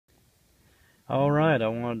Alright, I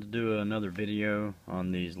wanted to do another video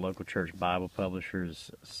on these local church Bible publishers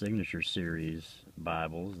signature series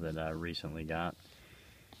Bibles that I recently got.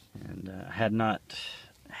 And I had not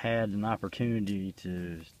had an opportunity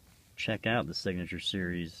to check out the signature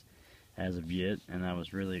series as of yet, and I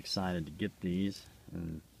was really excited to get these.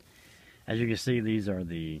 And as you can see, these are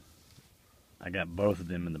I got both of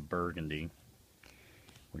them in the burgundy,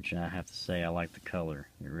 which I have to say I like the color.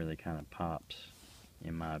 It really kind of pops,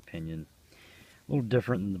 in my opinion. A little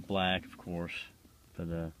different than the black, of course, but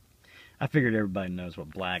I figured everybody knows what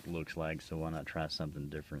black looks like, so why not try something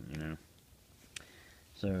different, you know?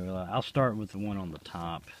 So I'll start with the one on the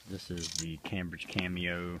top. This is the Cambridge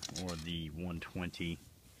Cameo, or the 120.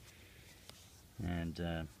 And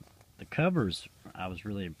the covers, I was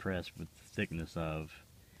really impressed with the thickness of.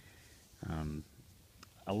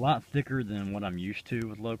 A lot thicker than what I'm used to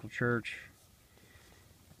with local church,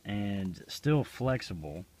 and still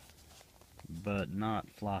flexible, but not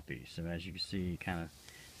floppy. So as you can see, it kind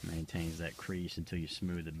of maintains that crease until you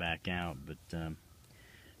smooth it back out, but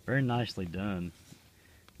very nicely done.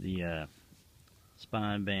 The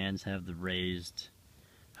spine bands have the raised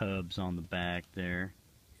hubs on the back there,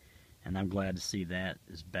 and I'm glad to see that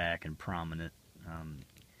is back and prominent.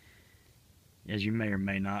 As you may or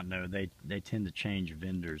may not know, they tend to change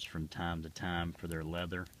vendors from time to time for their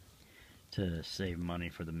leather to save money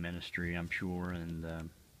for the ministry, I'm sure, and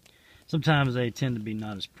sometimes they tend to be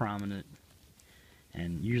not as prominent,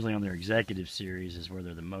 and usually on their executive series is where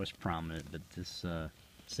they're the most prominent, but this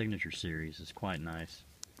signature series is quite nice.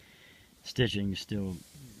 Stitching is still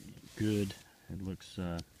good. It looks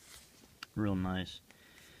real nice.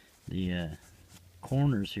 The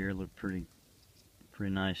corners here look pretty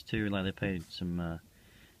nice too, like they paid some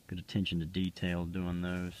good attention to detail doing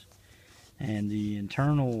those. And the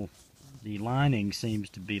lining seems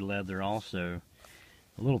to be leather also.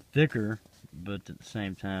 A little thicker, but at the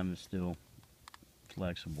same time it's still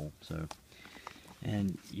flexible. So,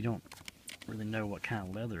 and you don't really know what kind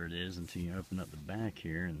of leather it is until you open up the back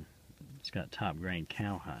here, and it's got top grain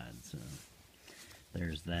cowhide. So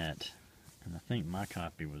there's that. And I think my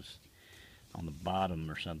copy was on the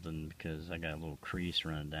bottom or something, because I got a little crease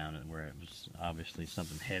running down it where it was obviously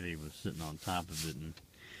something heavy was sitting on top of it, and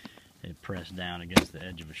it pressed down against the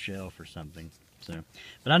edge of a shelf or something. So,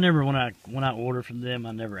 but I never, when I order from them,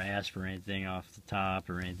 I never ask for anything off the top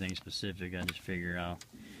or anything specific. I just figure I'll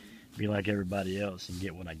be like everybody else and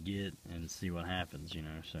get what I get and see what happens, you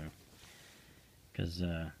know. So, because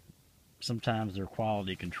sometimes their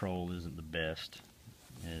quality control isn't the best,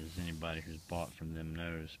 as anybody who's bought from them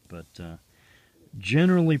knows, but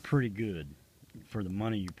generally pretty good for the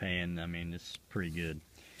money you're paying. I mean, it's pretty good,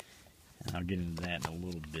 and I'll get into that in a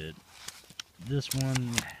little bit. This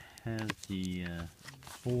one has the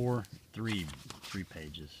three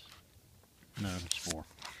pages. No, it's four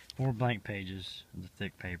blank pages of the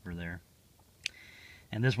thick paper there.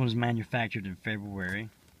 And this one is manufactured in February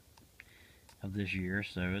of this year,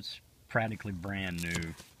 so it's practically brand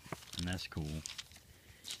new, and that's cool.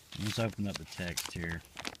 Let's open up the text here.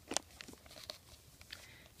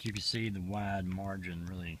 As you can see, the wide margin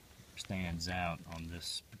really stands out on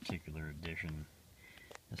this particular edition.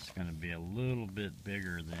 This is going to be a little bit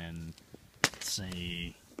bigger than,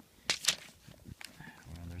 say,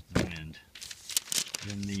 well, there's the wind,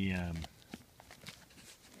 than the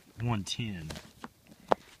 110,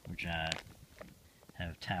 which I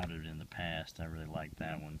have touted in the past. I really like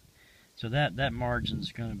that one. So that margin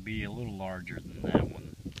is going to be a little larger than that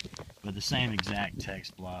one, but the same exact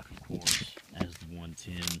text block, of course, as the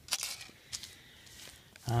 110.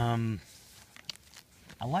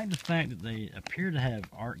 I like the fact that they appear to have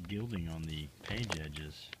art gilding on the page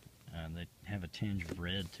edges. They have a tinge of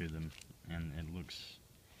red to them, and it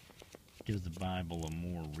gives the Bible a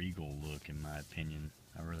more regal look, in my opinion.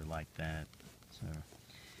 I really like that. So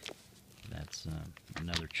that's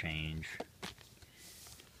another change.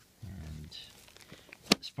 And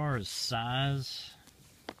as far as size,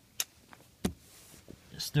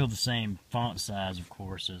 it's still the same font size, of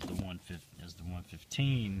course, as the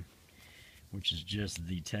 115, which is just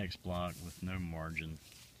the text block with no margin.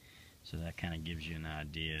 So that kind of gives you an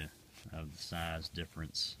idea of the size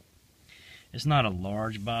difference. It's not a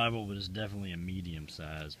large Bible, but it's definitely a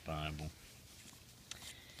medium-sized Bible.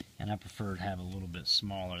 And I prefer to have a little bit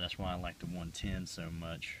smaller. That's why I like the 110 so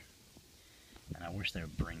much. And I wish they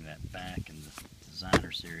would bring that back in the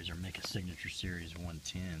designer series, or make a signature series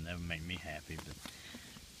 110. That would make me happy. But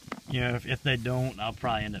you know, if they don't, I'll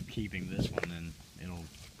probably end up keeping this one, and it'll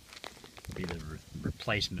be the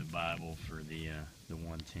replacement Bible for the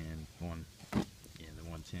 110 one. Yeah, the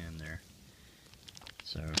 110 there.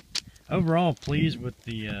 So, Overall, pleased with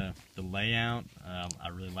the layout. I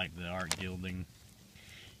really like the art gilding.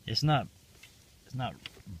 It's not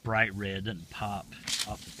bright red, it doesn't pop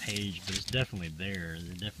off the page, but it's definitely there.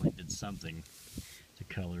 They definitely did something to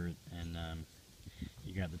color it, and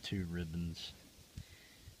you got the two ribbons,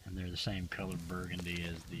 and they're the same color burgundy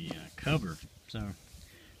as the cover. So,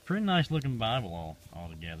 pretty nice looking Bible all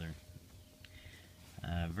together.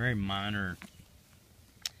 Very minor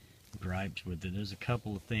gripes with it. There's a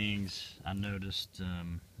couple of things I noticed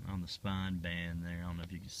on the spine band there. I don't know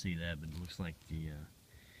if you can see that, but it looks like the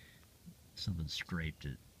something scraped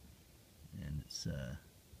it, and it's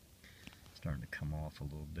starting to come off a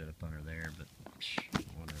little bit up under there, but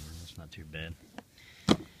whatever, that's not too bad.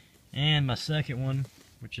 And my second one,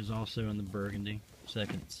 which is also in the burgundy,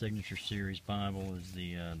 second signature series Bible, is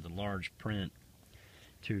the large print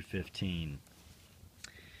 215.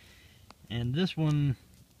 And this one,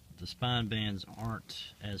 the spine bands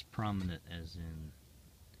aren't as prominent as in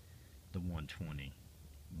the 120,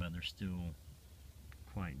 but they're still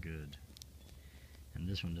quite good. And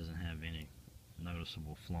this one doesn't have any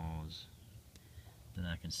noticeable flaws that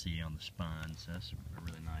I can see on the spine, so that's a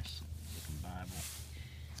really nice looking Bible.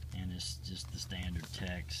 And it's just the standard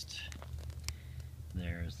text.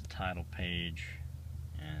 There is the title page,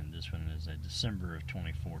 and this one is a December of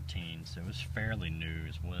 2014, so it's fairly new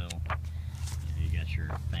as well. You got your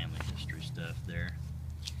family history stuff there,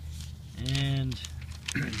 and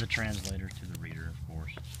the translator to the reader, of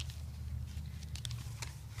course.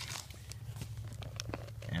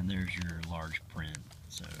 And there's your large print.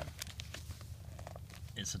 So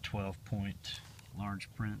it's a 12-point large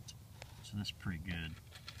print, so that's pretty good.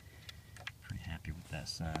 Pretty happy with that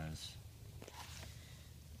size.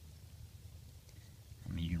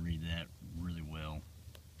 I mean, you can read that really well.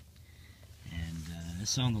 And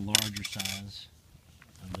it's on the larger size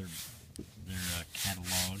of their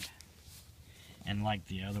catalog. And like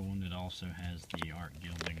the other one, it also has the art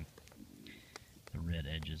gilding, the red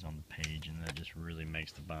edges on the page, and that just really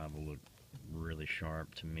makes the Bible look really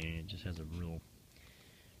sharp to me. It just has a real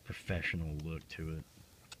professional look to it.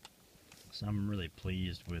 So I'm really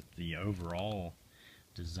pleased with the overall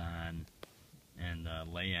design and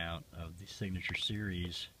layout of the signature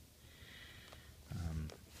series.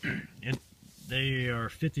 They are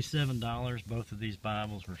 $57. Both of these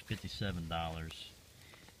Bibles were $57.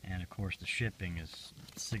 And of course the shipping is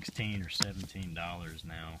 $16 or $17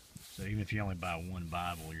 now. So even if you only buy one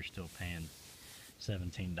Bible, you're still paying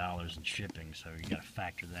 $17 in shipping, so you got to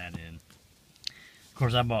factor that in. Of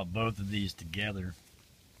course, I bought both of these together,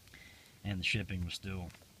 and the shipping was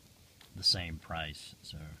still the same price.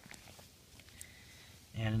 So,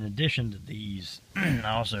 and in addition to these, I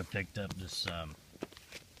also picked up this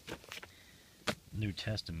New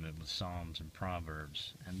Testament with Psalms and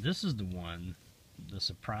Proverbs, and this is the one, the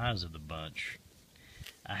surprise of the bunch.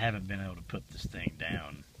 I haven't been able to put this thing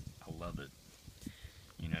down. I love it.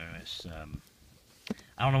 You know, it's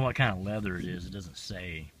I don't know what kind of leather it is, it doesn't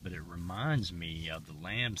say, but it reminds me of the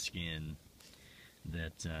lambskin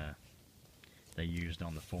that they used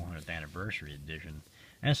on the 400th anniversary edition.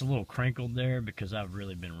 And it's a little crinkled there because I've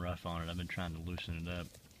really been rough on it. I've been trying to loosen it up,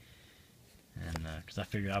 and because I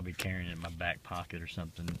figured I'll be carrying it in my back pocket or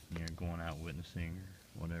something, you know, going out witnessing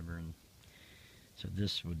or whatever. And so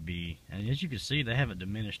this would be, and as you can see, they haven't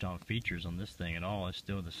diminished on features on this thing at all. It's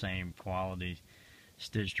still the same quality,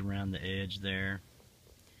 stitched around the edge there,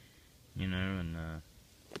 you know, and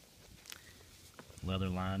leather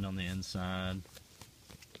lined on the inside.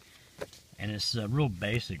 And it's a real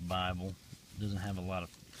basic Bible. It doesn't have a lot of,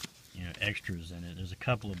 you know, extras in it. There's a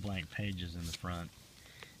couple of blank pages in the front,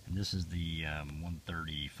 and this is the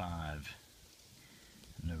 135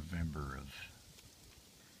 November of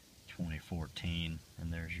 2014,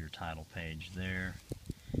 and there's your title page there,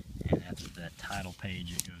 and after that title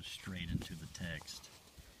page it goes straight into the text.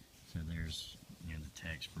 So there's, you know, the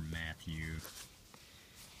text for Matthew,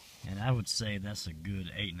 and I would say that's a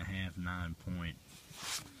good 8.5, 9 point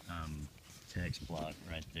text block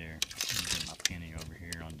right there. Let me get my penny over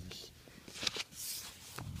here on this,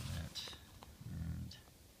 on that, and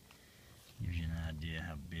gives you an idea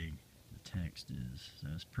how big the text is. So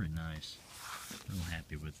it's pretty nice. Real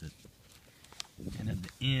happy with it. And at the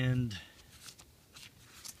end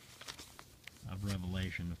of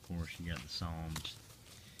Revelation, of course, you got the Psalms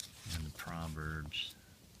and the Proverbs.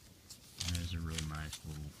 And there's a really nice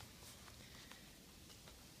little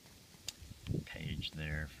page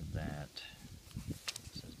there for that. It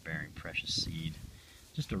says bearing precious seed.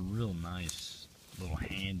 Just a real nice little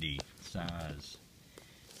handy size.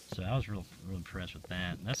 So I was real impressed with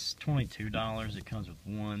that. That's $22. It comes with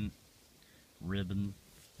one ribbon.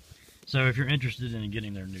 So if you're interested in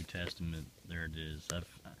getting their New Testament, there it is.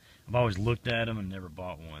 I've always looked at them and never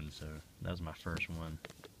bought one, so that was my first one.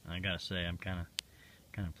 And I gotta say, I'm kind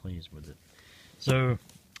of pleased with it. So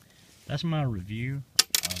that's my review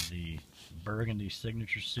of the Burgundy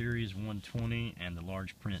Signature Series 120 and the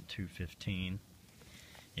large print 215.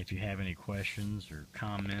 If you have any questions or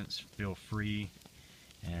comments, feel free,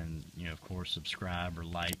 and of course, subscribe or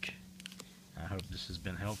like. I hope this has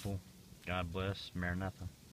been helpful. God bless. Maranatha.